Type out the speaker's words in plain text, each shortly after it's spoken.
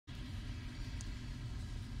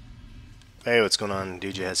Hey, what's going on?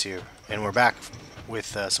 DJ Hess here, and we're back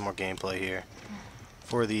with some more gameplay here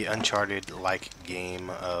for the Uncharted-like game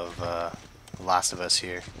of The Last of Us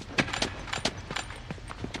here.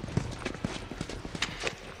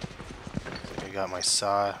 I got my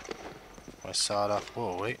sawed off.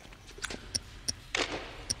 Whoa, wait.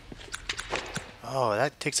 Oh,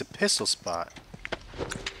 that takes a pistol spot.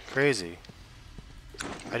 Crazy.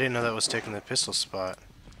 I didn't know that was taking the pistol spot.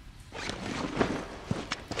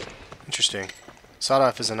 Interesting. Sawed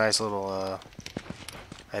off is a nice little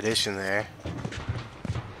addition there.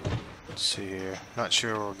 Let's see here. Not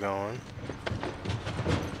sure where we're going.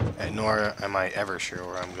 Nor am I ever sure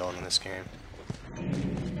where I'm going in this game. Maybe.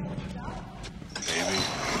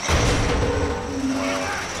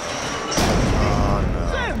 Oh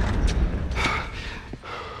no.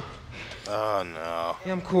 Oh no.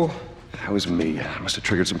 Yeah, I'm cool. That was me. I must have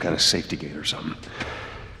triggered some kind of safety gate or something.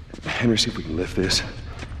 Henry, see if we can lift this.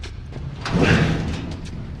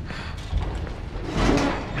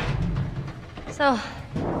 So,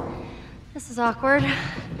 this is awkward.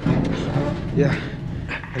 Yeah,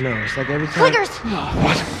 I know. It's like every time. Clickers!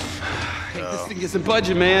 What? Hey, this thing isn't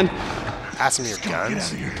budging, man. Pass me your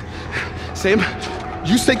guns. Sam,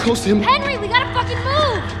 you stay close to him. Henry, we gotta fucking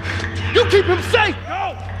move! You keep him safe!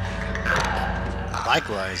 Go!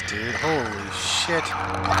 Likewise, dude. Holy shit.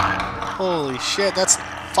 Holy shit, that's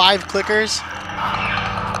 5 clickers?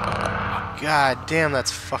 God damn,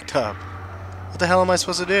 that's fucked up. What the hell am I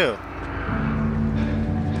supposed to do?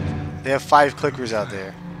 They have 5 clickers out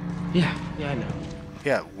there. Yeah, I know.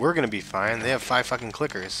 Yeah, we're gonna be fine. They have 5 fucking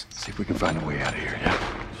clickers. See if we can find a way out of here, yeah?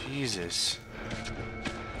 Jesus.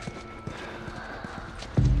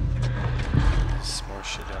 Some more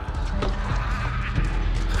shit down there.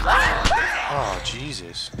 Oh,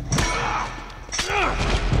 Jesus.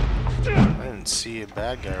 I didn't see a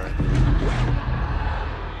bad guy right there.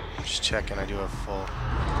 I'm just checking. I do have full.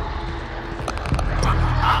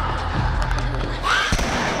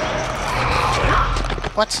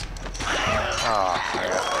 What? Oh,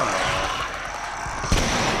 crap. Come on.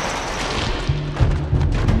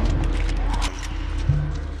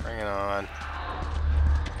 Bring it on.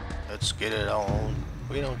 Let's get it on.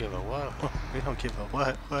 We don't give a what? We don't give a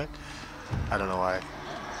what? What? I don't know why.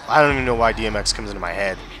 I don't even know why DMX comes into my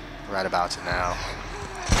head right about it now.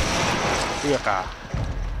 I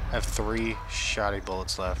have 3 shoddy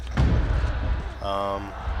bullets left.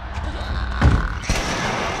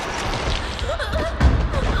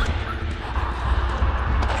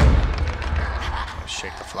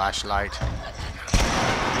 Shake the flashlight.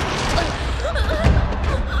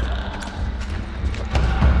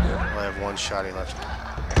 Well, I have 1 shoddy left.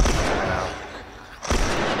 Now.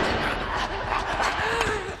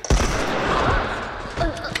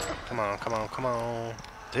 Come on, come on, come on.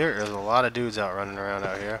 There is a lot of dudes out running around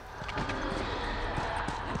out here.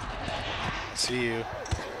 See you.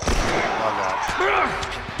 Oh god.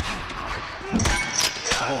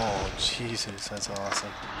 Oh Jesus, that's awesome.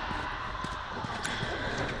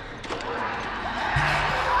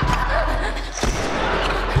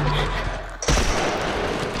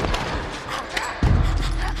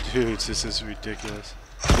 Dudes, this is ridiculous.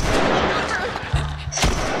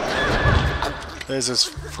 This is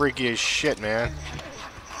freaky as shit, man.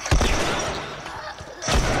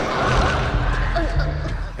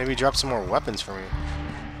 Maybe drop some more weapons for me.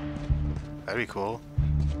 That'd be cool.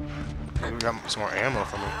 Maybe drop some more ammo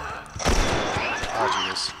for me. Oh,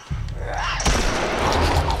 Jesus.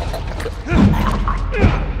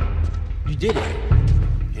 You did it.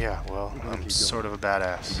 Yeah, well, I'm sort of a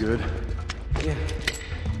badass. You good? Yeah.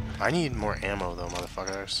 I need more ammo, though,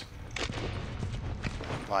 motherfuckers.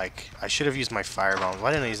 Like, I should have used my firebombs.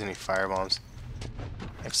 Why didn't I use any firebombs?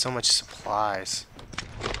 I have so much supplies.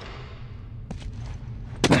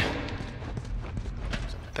 There's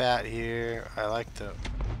a bat here. I like the...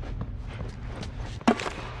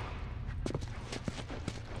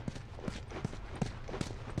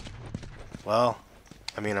 Well,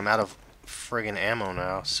 I mean, I'm out of friggin' ammo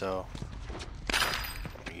now, so...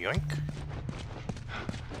 Yoink.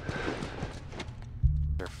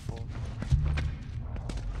 They're full.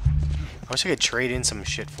 I wish I could trade in some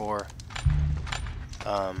shit for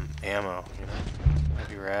ammo, you know? That'd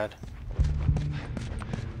be rad.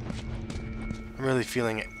 I'm really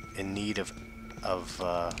feeling in need of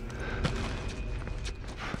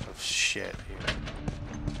shit here.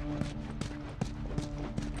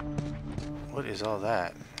 What is all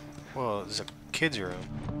that? Whoa, there's a kid's room.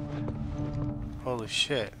 Holy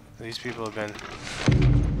shit. These people have been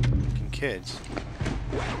making kids.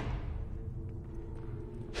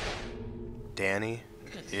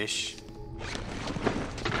 Danny-ish.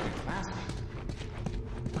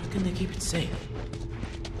 can they keep it safe?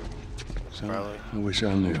 So, Probably. I wish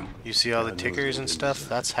I knew. You see all the tickers and stuff?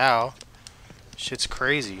 That's how. Shit's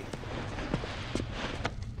crazy.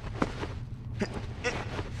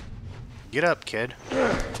 Get up, kid.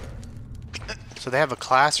 So they have a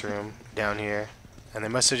classroom down here, and they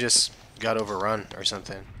must have just got overrun or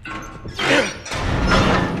something.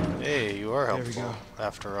 Hey, you are helpful,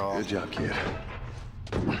 after all. Good job, kid.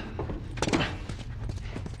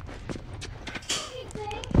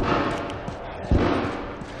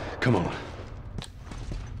 Come on.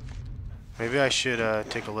 Maybe I should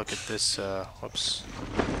take a look at this, whoops.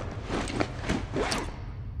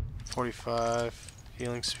 45,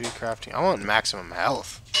 healing speed, crafting. I want maximum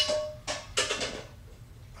health.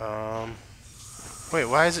 Wait,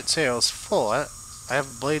 why does it say I was full? I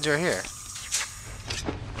have blades right here.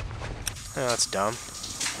 Oh, that's dumb.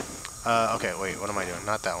 Okay, wait, what am I doing?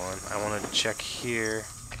 Not that one. I want to check here.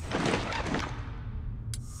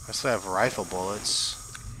 I still have rifle bullets.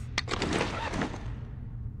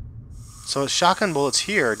 So shotgun bullets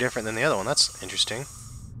here are different than the other one. That's interesting.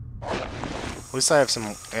 At least I have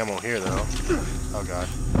some ammo here, though. Oh, God.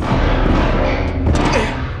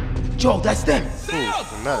 Joel, that's them. Ooh,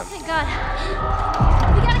 we met him. Thank God.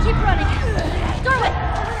 We gotta keep running. Doorway!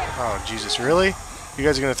 Oh, Jesus, really? You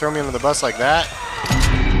guys are gonna throw me under the bus like that?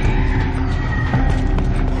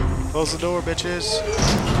 Close the door, bitches.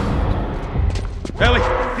 Ellie,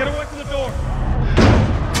 get away from the door.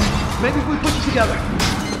 Maybe if we push it together.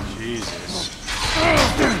 Jesus.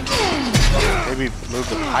 Maybe move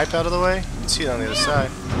the pipe out of the way? You can see it on the other side.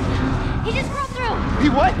 He just crawled through! He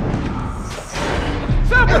what?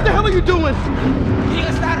 Sam, what the hell are you doing? Getting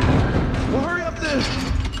us out of here. Well, hurry up then.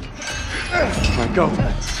 All right, go.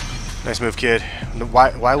 Nice move, kid.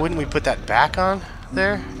 Why wouldn't we put that back on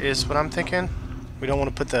there, is what I'm thinking. We don't want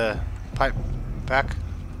to put the pipe back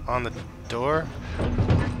on the door.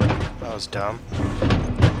 That was dumb.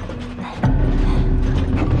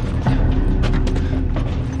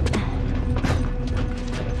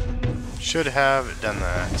 Should have done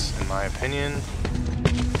that, in my opinion.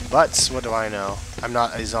 But, what do I know? I'm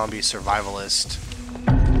not a zombie survivalist.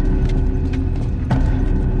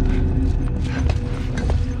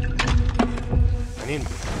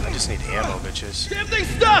 I just need ammo, bitches. Damn thing's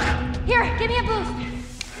stuck! Here, give me a boost!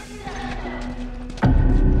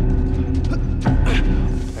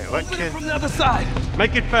 Wait, what, kid? From the other side.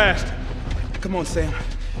 Make it fast. Come on, Sam.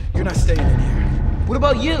 You're not staying in here. What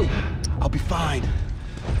about you? I'll be fine.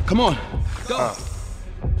 Come on. Go.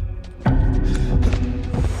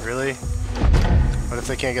 Really? What if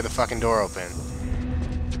they can't get the fucking door open?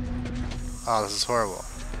 Oh, this is horrible.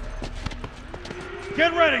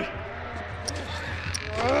 Get ready.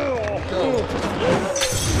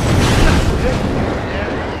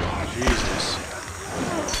 Jesus.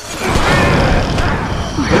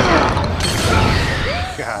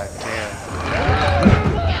 God damn.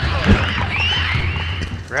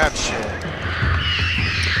 Grab shit.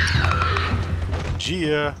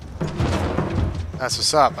 Gia. That's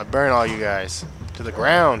what's up. I burn all you guys. To the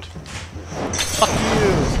ground. Fuck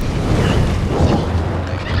you.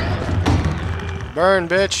 Burn,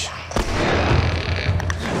 bitch.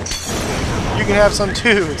 You can have some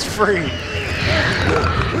too. It's free.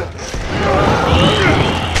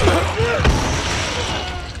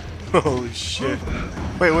 Holy shit.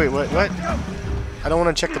 Wait, what? I don't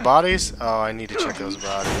want to check the bodies? Oh, I need to check those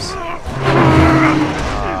bodies.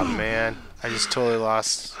 Oh, man. I just totally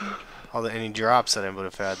lost all any drops that I would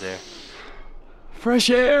have had there.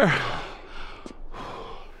 Fresh air.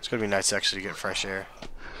 It's gonna be nice actually to get fresh air.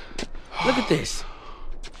 Look at this.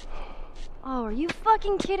 Oh, are you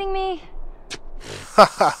fucking kidding me?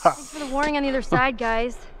 Thanks for the warning on the other side,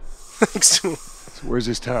 guys. Thanks So where's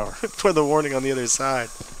this tower? for the warning on the other side.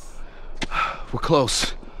 We're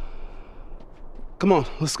close. Come on,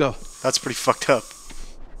 let's go. That's pretty fucked up.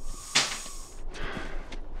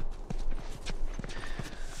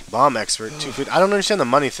 Bomb expert, 2 feet. I don't understand the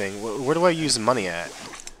money thing. Where do I use money at?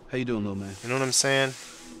 How you doing, little man? You know what I'm saying?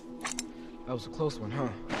 That was a close one, huh?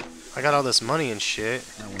 I got all this money and shit.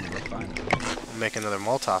 I want to go find it. I'll make another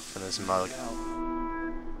Molotov in this mug.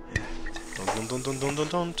 Dun dun dun dun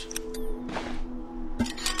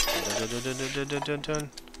dun dun dun.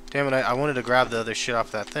 Damn it, I wanted to grab the other shit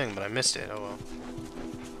off that thing, but I missed it. Oh well.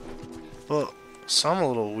 Well, so I'm a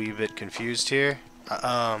little wee bit confused here.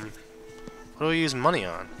 What do I use money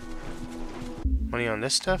on? Money on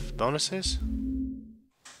this stuff? Bonuses?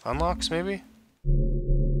 Unlocks, maybe?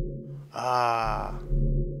 Ah.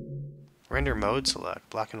 Render mode select.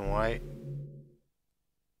 Black and white.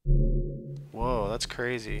 Whoa, that's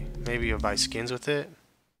crazy. Maybe you'll buy skins with it?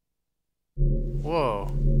 Whoa.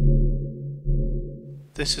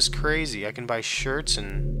 This is crazy. I can buy shirts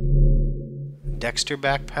and Daxter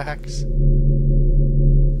backpacks.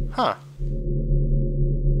 Huh.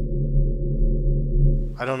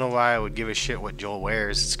 I don't know why I would give a shit what Joel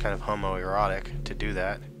wears. It's kind of homoerotic to do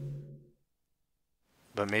that.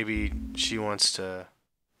 But maybe she wants to...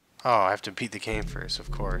 Oh, I have to beat the game first,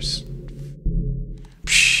 of course.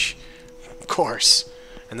 Psh, of course.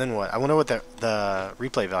 And then what? I wonder what the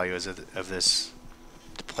replay value is of this.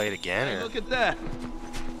 To play it again? Hey, or? look at that.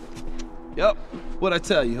 Yep. What'd I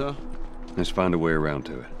tell you, huh? Let's find a way around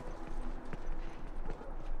to it.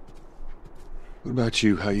 What about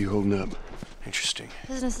you? How you holding up? Interesting.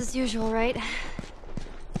 Business as usual, right?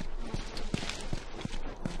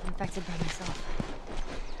 Infected by myself.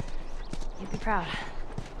 You'd be proud.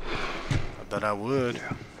 I bet I would.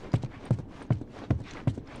 Yeah.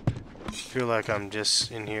 I feel like I'm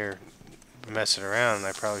just in here messing around and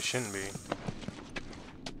I probably shouldn't be.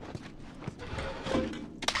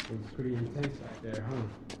 It's pretty intense out there, huh?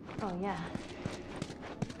 Oh, yeah.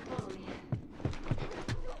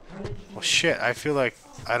 Well, shit, I feel like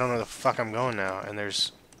I don't know the fuck I'm going now, and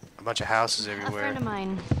there's a bunch of houses A everywhere. friend of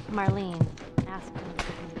mine, Marlene, asked me to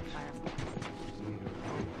take me to the Firefly.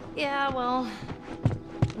 Yeah, well,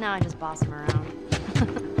 now I just boss him around.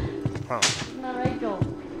 Huh. Not right, Joel.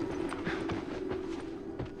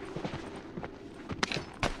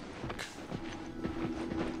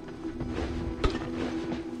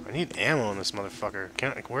 I need ammo on this motherfucker.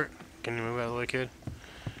 Can you move out of the way, kid?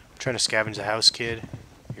 I'm trying to scavenge the house, kid.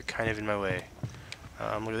 You're kind of in my way.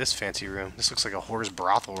 Look at this fancy room. This looks like a whore's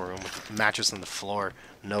brothel room with a mattress on the floor.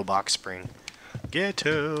 No box spring.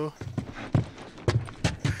 Ghetto!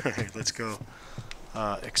 Let's go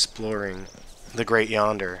exploring the Great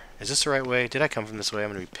Yonder. Is this the right way? Did I come from this way? I'm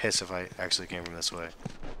gonna be pissed if I actually came from this way.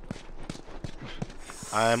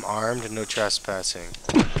 I'm armed and no trespassing.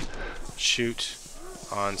 Shoot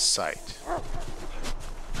on sight. Well,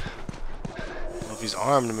 if he's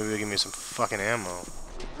armed, maybe he'll give me some fucking ammo.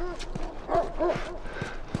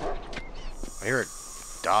 I hear a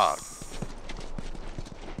dog.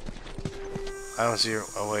 I don't see a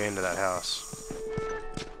way into that house.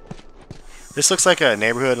 This looks like a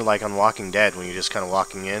neighborhood like on Walking Dead when you're just kind of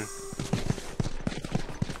walking in.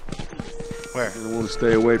 Where? I want to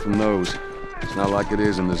stay away from those. It's not like it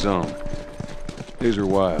is in the zone. These are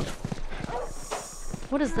wild.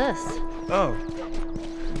 What is this? Oh.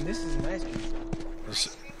 This is an ice cream.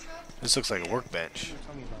 This looks like a workbench.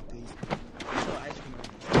 Tell me about these. Oh, ice cream.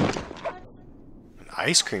 An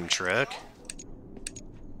ice cream truck?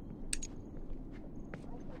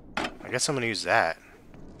 I guess I'm gonna use that.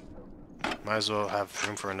 Might as well have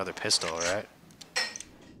room for another pistol, right?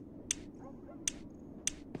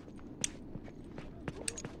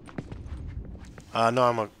 No,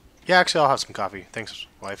 I'm a... Yeah, actually, I'll have some coffee. Thanks,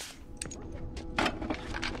 wife.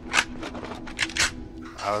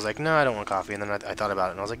 I was like, no, I don't want coffee. And then I thought about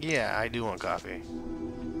it, and I was like, yeah, I do want coffee.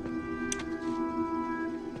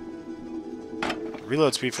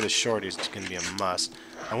 Reload speed for the short is going to be a must.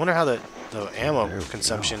 I wonder how the ammo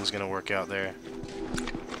consumption is going to work out there.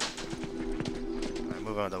 Alright,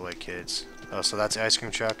 move out of the way, kids. Oh, so that's the ice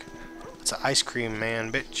cream truck. It's an ice cream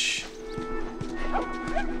man, bitch.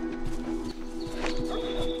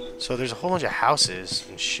 So there's a whole bunch of houses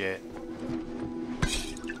and shit.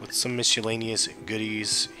 With some miscellaneous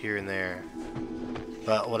goodies here and there.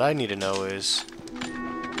 But what I need to know is...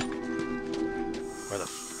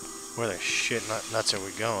 Where the shit nuts are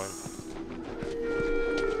we going?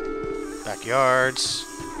 Backyards.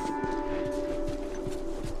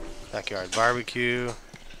 Backyard barbecue.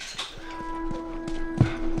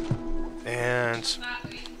 And...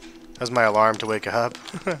 That's my alarm to wake up.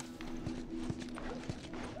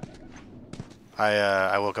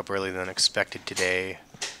 I woke up earlier than expected today.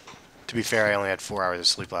 To be fair, I only had 4 hours of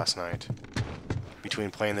sleep last night. Between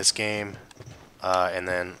playing this game and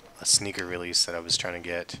then a sneaker release that I was trying to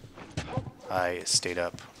get, I stayed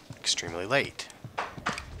up extremely late.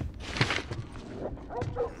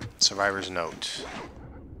 Survivor's note.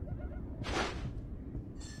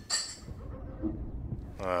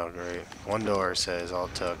 Oh, great. One door says all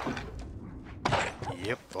it took.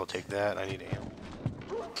 Yep, I'll take that. I need ammo.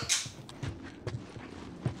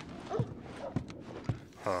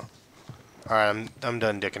 Huh. Alright, I'm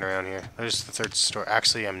done dicking around here. There's the third store.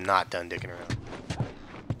 Actually, I'm not done dicking around.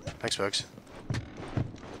 Thanks, folks.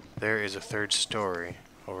 There is a third story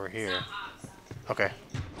over here. Okay.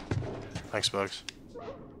 Thanks, Bugs.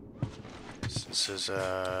 This is,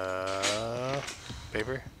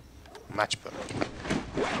 paper? Matchbook.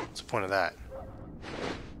 What's the point of that?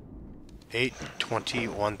 8, 20,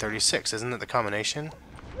 136. Isn't that the combination?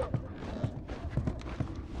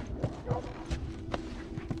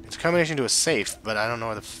 combination to a safe, but I don't know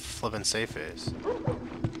where the flippin' safe is.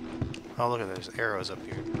 Oh, look at there's arrows up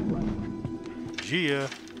here. Gia.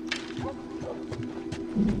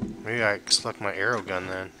 Maybe I select my arrow gun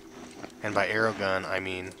then. And by arrow gun, I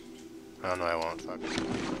mean... Oh, no, I won't. Fuck.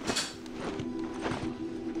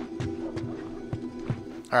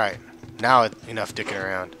 Alright. Now enough dicking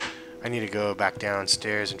around. I need to go back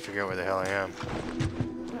downstairs and figure out where the hell I am.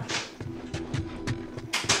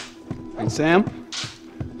 Hey, Sam?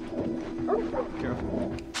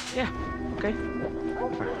 Careful. Yeah, okay.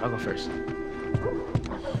 Alright, I'll go first.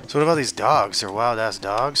 So what about these dogs? They're wild-ass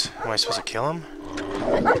dogs? Am I supposed to kill them?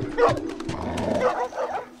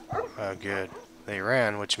 Oh, good. They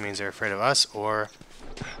ran, which means they're afraid of us or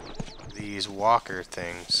these walker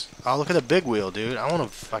things. Oh, look at the big wheel, dude. I want a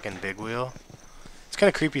fucking big wheel. It's kind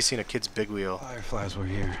of creepy seeing a kid's big wheel. Fireflies were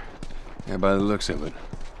here. Yeah, by the looks of it.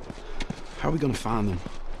 How are we gonna find them?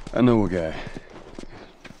 I know a guy.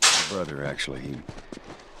 My brother, actually.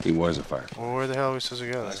 He was a firefighter. Well, where the hell are we supposed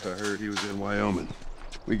to go? Last I heard, he was in Wyoming.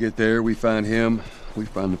 We get there, we find him, we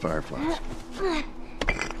find the Fireflies. What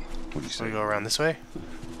do you So say? we go around this way?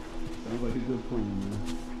 Sounds like a good plan,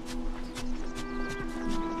 man.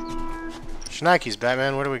 Schnikes,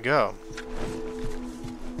 Batman, where do we go?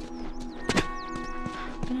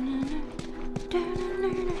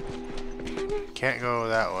 Can't go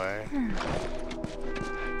that way.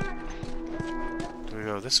 Do we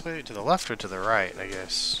go this way? To the left or to the right, I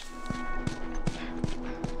guess?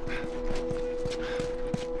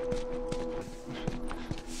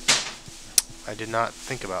 I did not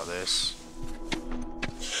think about this.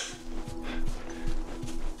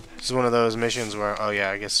 This is one of those missions where, oh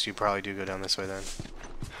yeah, I guess you probably do go down this way then.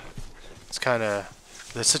 It's kind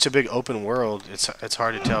of, there's such a big open world, it's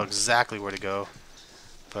hard to tell exactly where to go.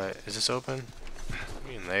 But, is this open?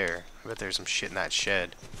 Maybe in there. I bet there's some shit in that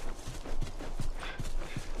shed.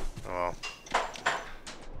 Oh well.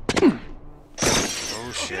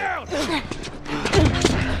 Oh shit.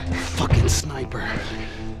 Fucking sniper.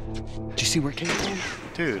 Did you see where it came from?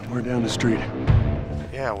 Dude, We're down the street.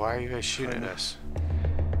 yeah, why are you guys shooting at us?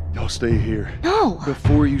 Y'all stay here. No!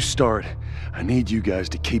 Before you start, I need you guys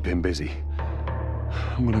to keep him busy.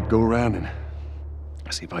 I'm gonna go around and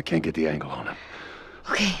see if I can't get the angle on him.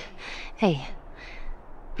 Okay. Hey,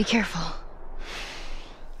 be careful.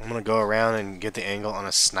 I'm gonna go around and get the angle on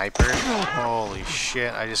a sniper. Holy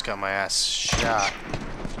shit, I just got my ass shot.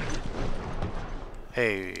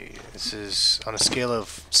 Hey, this is on a scale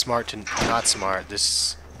of smart to not smart.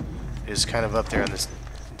 This is kind of up there on this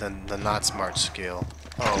the not smart scale.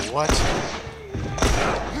 Oh, what?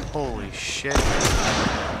 Holy shit.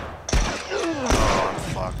 Oh, I'm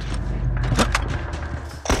fucked.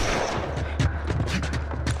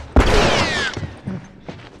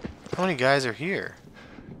 How many guys are here?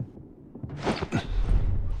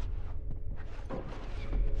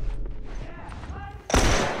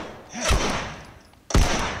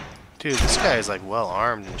 Dude, this guy is like well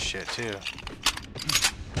armed and shit too.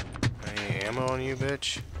 Any ammo on you,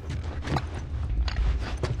 bitch?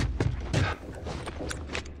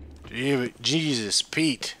 Jesus,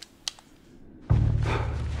 Pete.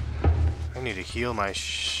 I need to heal my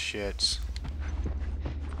shits.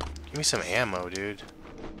 Give me some ammo, dude.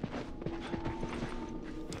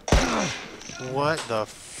 What the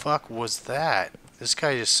fuck was that? This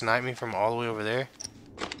guy just sniped me from all the way over there?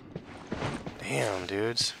 Damn,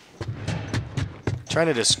 dudes. Trying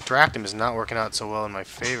to distract him is not working out so well in my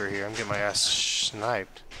favor here. I'm getting my ass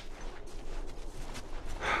sniped.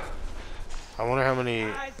 I wonder how many...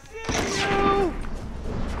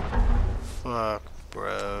 Fuck,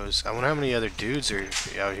 bros. I wonder how many other dudes are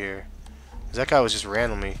out here. 'Cause that guy was just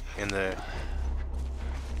randomly in the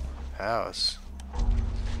house.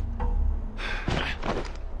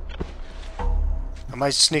 Am I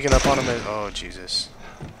sneaking up on him? Oh, Jesus.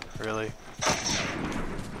 Really?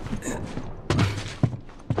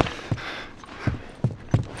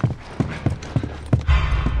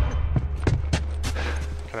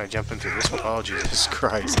 Can I jump into this one? Oh, Jesus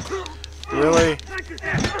Christ. Really?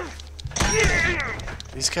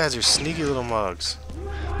 These guys are sneaky little mugs.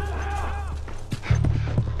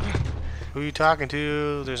 Who are you talking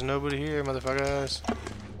to? There's nobody here, motherfuckers.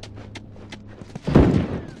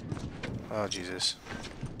 Oh, Jesus.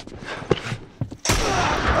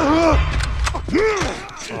 Oh,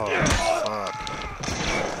 fuck.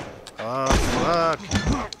 Oh, fuck.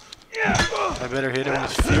 I better hit him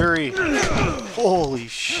with fury. Holy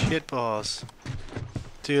shit balls.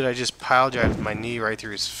 Dude, I just pile drived my knee right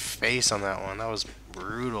through his face on that one. That was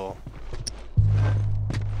brutal.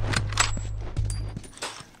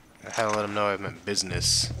 I had to let him know I meant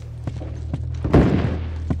business.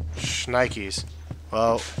 Schnikes.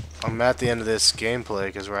 Well, I'm at the end of this gameplay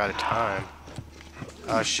because we're out of time.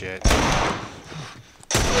 Oh shit.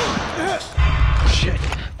 Shit.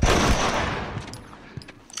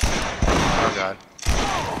 Oh god.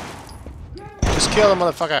 Just kill the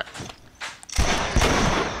motherfucker.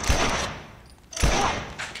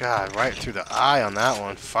 God, right through the eye on that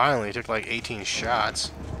one. Finally, he took like 18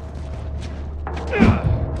 shots.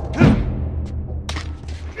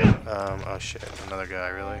 Oh shit, another guy,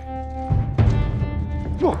 really?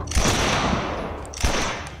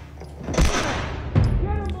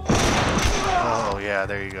 Oh yeah,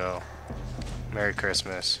 there you go. Merry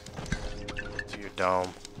Christmas to your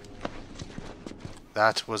dome.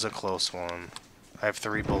 That was a close one. I have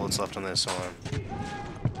 3 bullets left on this one.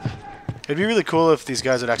 It'd be really cool if these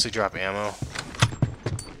guys would actually drop ammo.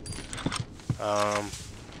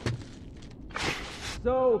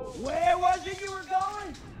 So, where was it you were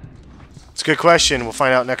going? It's a good question. We'll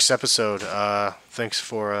find out next episode. Thanks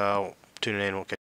for tuning in. We'll catch